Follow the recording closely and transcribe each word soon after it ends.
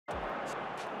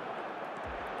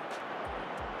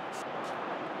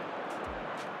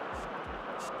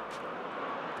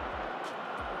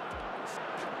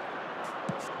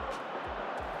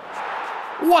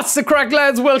What's the crack,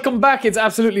 lads? Welcome back. It's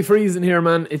absolutely freezing here,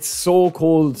 man. It's so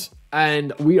cold,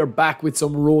 and we are back with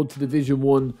some Road to Division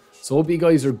 1. So hope you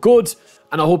guys are good,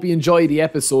 and I hope you enjoy the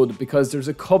episode because there's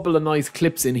a couple of nice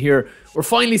clips in here. We're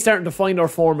finally starting to find our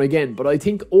form again, but I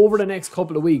think over the next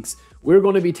couple of weeks, we're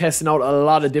going to be testing out a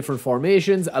lot of different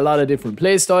formations, a lot of different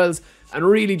play styles, and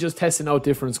really just testing out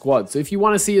different squads. So if you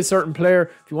want to see a certain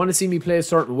player, if you want to see me play a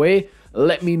certain way,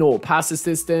 let me know. Pass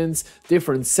assistance,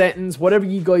 different settings, whatever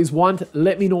you guys want,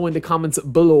 let me know in the comments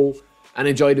below, and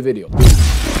enjoy the video.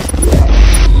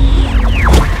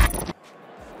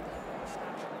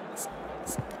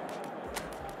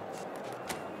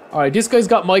 Alright, this guy's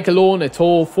got Michael Owen,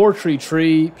 Eto'o,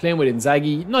 4-3-3, playing with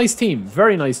Inzaghi. Nice team,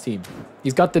 very nice team.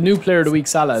 He's got the new player of the week,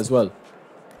 Salah, as well.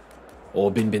 Oh,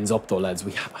 Bin's up though, lads.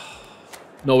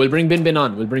 No, we'll bring Bin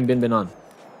on. We'll bring Bin on.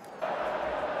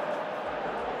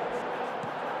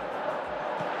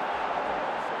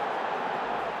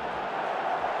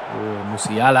 Oh,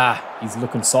 Musiala. He's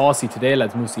looking saucy today,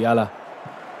 lads, Musiala.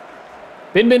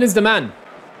 Bin is the man.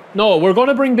 No, we're going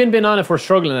to bring Bin on if we're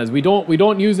struggling, lads. We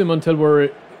don't use him until we're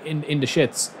in the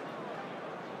shits.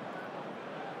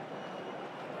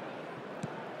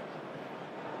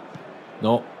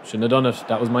 No, shouldn't have done it.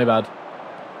 That was my bad.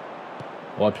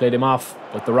 Oh, I played him off,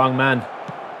 but the wrong man.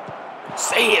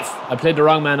 Save! I played the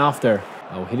wrong man off there.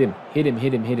 Oh, hit him. Hit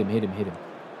him.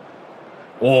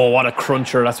 Oh, what a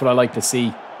cruncher. That's what I like to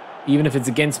see. Even if it's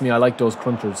against me, I like those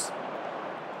crunchers.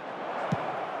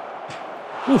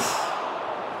 Oof.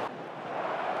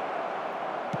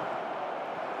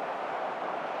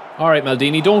 Alright,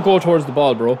 Maldini, don't go towards the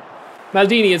ball, bro.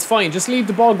 Maldini, it's fine. Just leave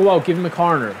the ball go out. Give him a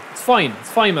corner. It's fine.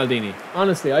 It's fine, Maldini.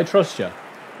 Honestly, I trust you.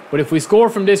 But if we score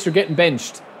from this, you're getting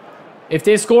benched. If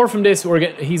they score from this,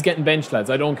 he's getting benched, lads.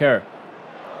 I don't care.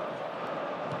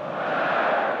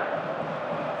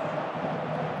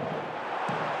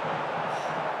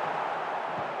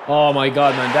 Oh my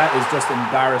god, man. That is just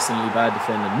embarrassingly bad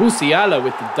defending. Musiala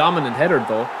with the dominant header,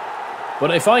 though.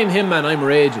 But if I'm him, man, I'm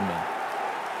raging, man.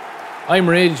 I'm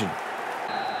raging.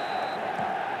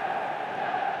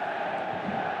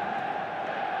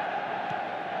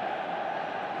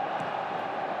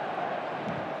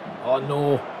 Oh,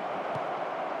 no.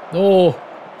 No.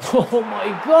 Oh,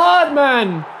 my God,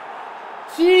 man.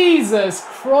 Jesus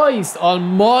Christ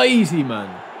almighty,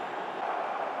 man.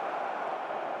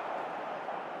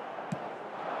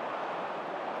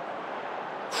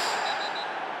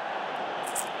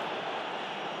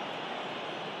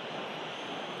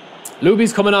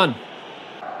 Looby's coming on.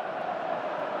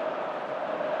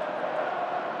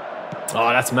 Oh,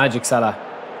 that's magic, Salah.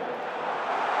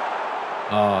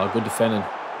 Oh, good defending.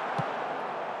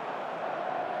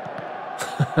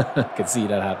 I can see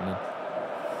that happening.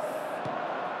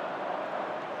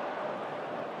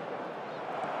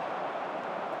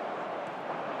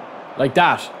 Like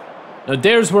that. Now,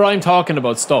 there's where I'm talking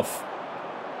about stuff.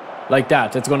 Like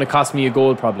that. It's going to cost me a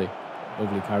goal, probably.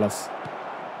 Lovely, Carlos.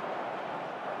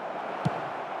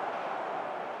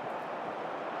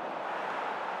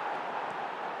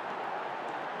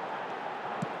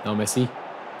 Now Messi.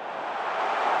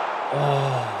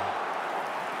 Oh.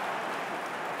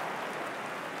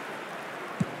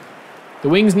 The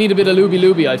wings need a bit of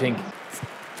Looby, I think.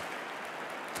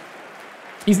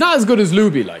 He's not as good as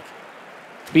Looby, like.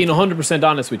 Being 100%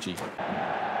 honest with you.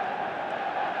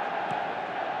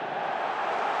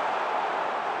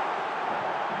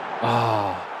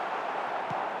 Ah.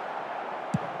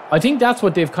 I think that's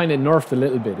what they've kind of nerfed a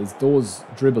little bit, is those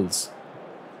dribbles.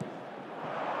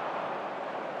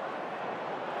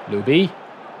 Looby.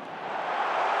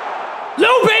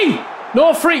 Looby!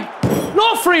 No free.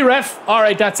 No free, ref. All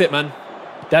right, that's it, man.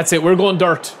 That's it. We're going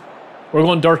dirt. We're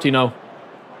going dirty now.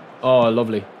 Oh,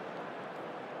 lovely.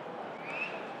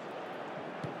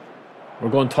 We're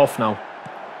going tough now.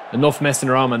 Enough messing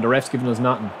around, man. The ref's giving us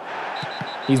nothing.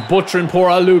 He's butchering poor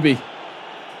old Looby.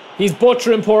 He's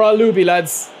butchering poor old Looby,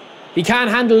 lads. He can't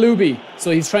handle Looby,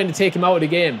 so he's trying to take him out of the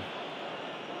game.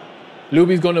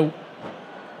 Looby's going to...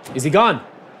 Is he gone?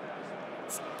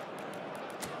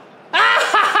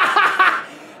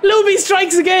 Looby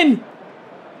strikes again!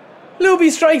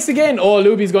 Looby strikes again! Oh,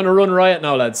 Looby's going to run riot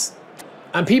now, lads.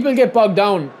 And people get bogged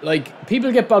down. Like,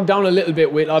 people get bogged down a little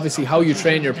bit with, obviously, how you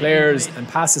train your players and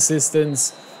pass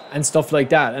assistance and stuff like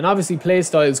that. And obviously, play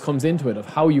styles comes into it of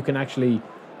how you can actually,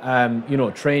 you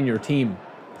know, train your team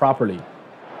properly.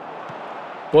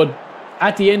 But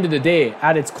at the end of the day,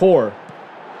 at its core,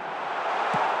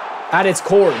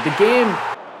 the game...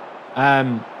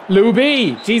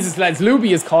 Looby! Jesus, lads,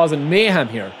 Looby is causing mayhem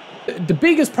here. The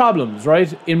biggest problems,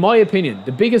 right, in my opinion,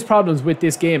 the biggest problems with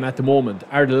this game at the moment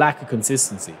are the lack of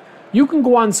consistency. You can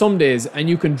go on some days and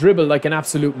you can dribble like an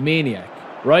absolute maniac,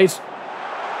 right?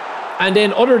 And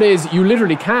then other days you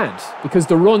literally can't because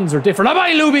the runs are different.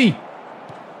 Bye, Looby!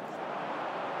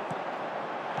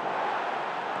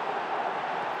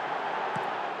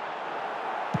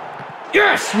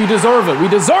 Yes, we deserve it. We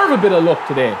deserve a bit of luck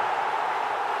today.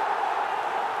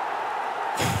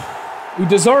 We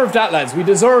deserve that, lads. We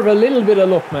deserve a little bit of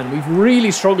luck, man. We've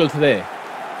really struggled today.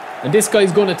 And this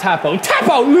guy's going to tap out. Tap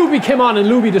out! Looby came on and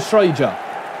Looby destroyed you.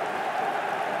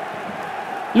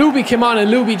 Looby came on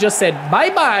and Looby just said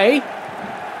bye-bye.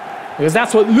 Because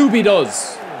that's what Looby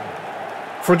does.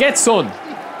 Forget Son.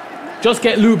 Just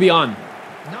get Looby on.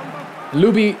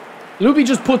 Looby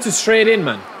just puts it straight in,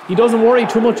 man. He doesn't worry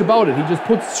too much about it. He just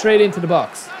puts it straight into the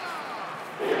box.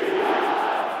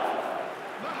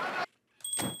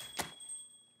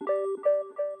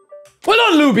 Well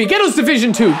done, Looby. Get us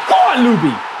Division 2. Go on,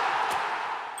 Looby.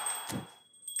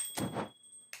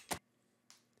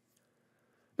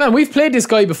 Man, we've played this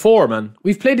guy before, man.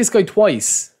 We've played this guy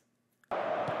twice.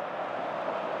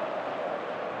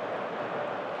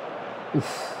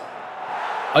 Oof.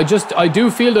 I do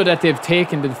feel though that they've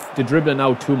taken the dribbling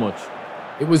out too much.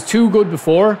 It was too good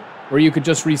before, where you could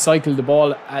just recycle the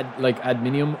ball ad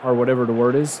minimum or whatever the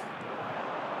word is.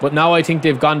 But now I think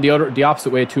they've gone the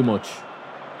opposite way too much.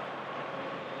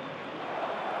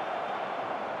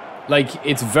 Like,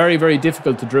 it's very, very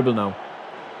difficult to dribble now.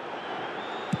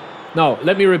 No,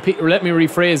 let me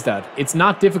rephrase that. It's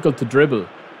not difficult to dribble,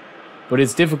 but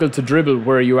it's difficult to dribble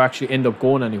where you actually end up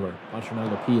going anywhere. Watch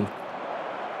Ronaldo peel.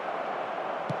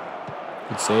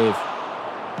 Good save.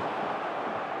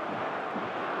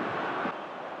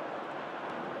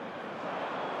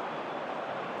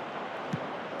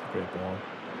 Great ball.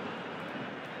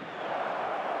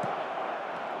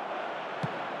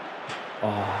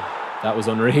 Oh, that was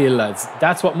unreal, lads.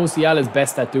 That's what Musiala's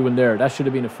best at doing there. That should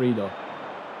have been a free, though.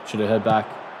 Should have held back.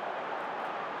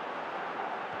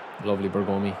 Lovely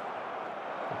Bergomi.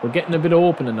 We're getting a bit of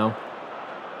opening now.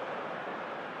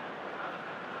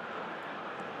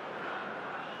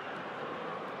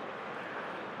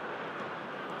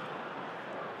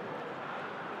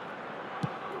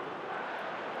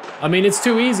 I mean, it's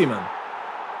too easy, man.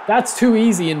 That's too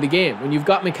easy in the game. When you've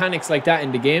got mechanics like that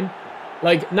in the game.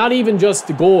 Like, not even just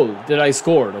the goal that I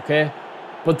scored, okay?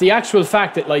 But the actual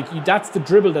fact that, like, that's the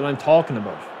dribble that I'm talking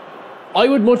about. I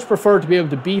would much prefer to be able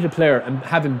to beat a player and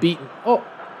have him beaten. Oh.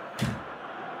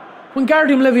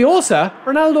 Wingardium Leviosa,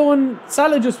 Ronaldo and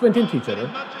Salah just went into each other.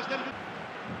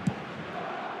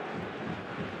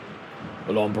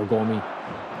 Well on, Bergomi.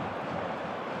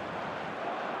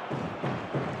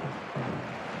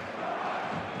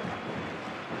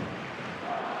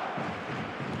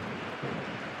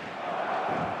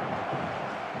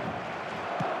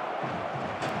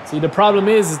 See, the problem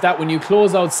is that when you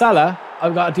close out Salah,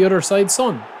 I've got the other side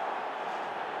Son.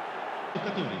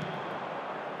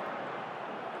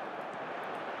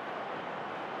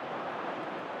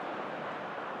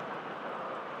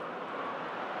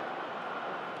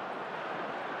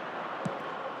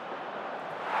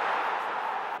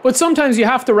 But sometimes you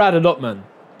have to rat it up, man.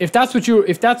 If that's what you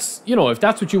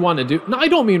want to do. No, I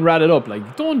don't mean rat it up.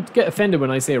 Like, don't get offended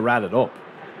when I say rat it up.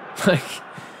 Like,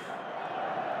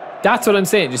 that's what I'm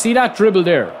saying. You see that dribble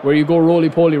there, where you go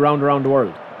roly-poly round around the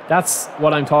world? That's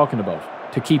what I'm talking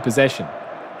about, to keep possession.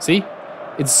 See?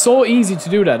 It's so easy to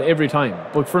do that every time.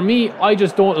 But for me, I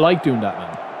just don't like doing that,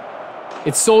 man.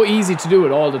 It's so easy to do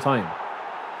it all the time.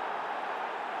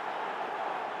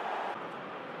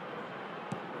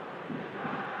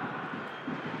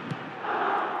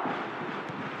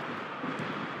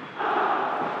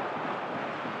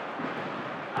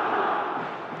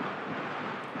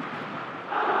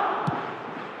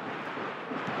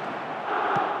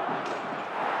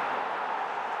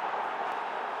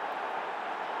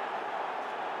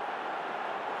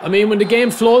 I mean, when the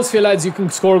game flows for you, lads, you can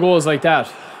score goals like that.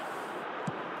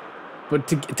 But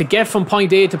to get from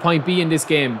point A to point B in this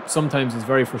game sometimes is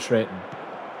very frustrating.